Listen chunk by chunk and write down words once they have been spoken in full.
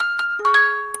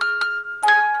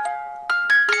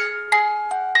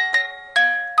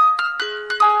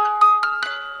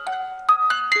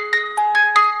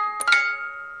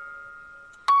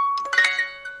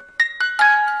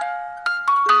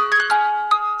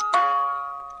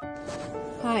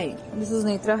Hi, this is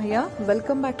Netra here.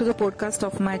 Welcome back to the podcast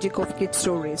of Magic of Kids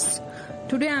Stories.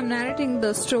 Today I am narrating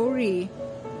the story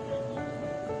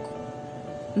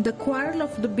The Quarrel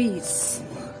of the Bees.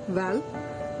 Well,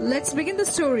 let's begin the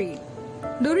story.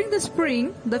 During the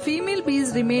spring, the female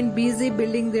bees remained busy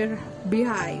building their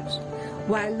beehives,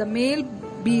 while the male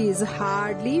bees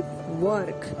hardly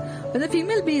work. When the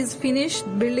female bees finish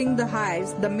building the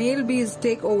hives, the male bees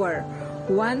take over.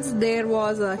 Once there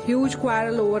was a huge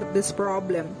quarrel over this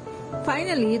problem.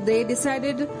 Finally, they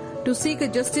decided to seek a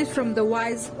justice from the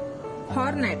wise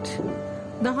hornet.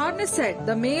 The hornet said,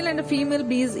 "The male and the female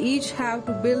bees each have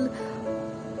to build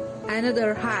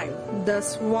another hive. The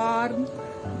swarm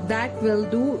that will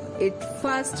do it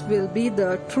first will be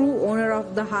the true owner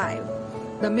of the hive."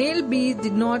 The male bees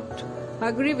did not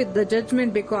agree with the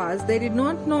judgment because they did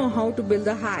not know how to build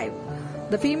the hive.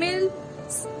 The female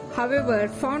however,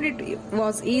 found it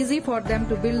was easy for them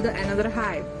to build another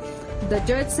hive. The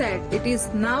judge said, "It is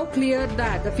now clear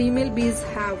that the female bees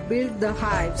have built the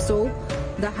hive, so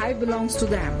the hive belongs to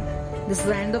them." This is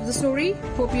the end of the story.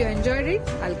 Hope you enjoyed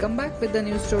it. I'll come back with the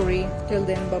new story. Till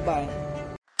then, bye-bye.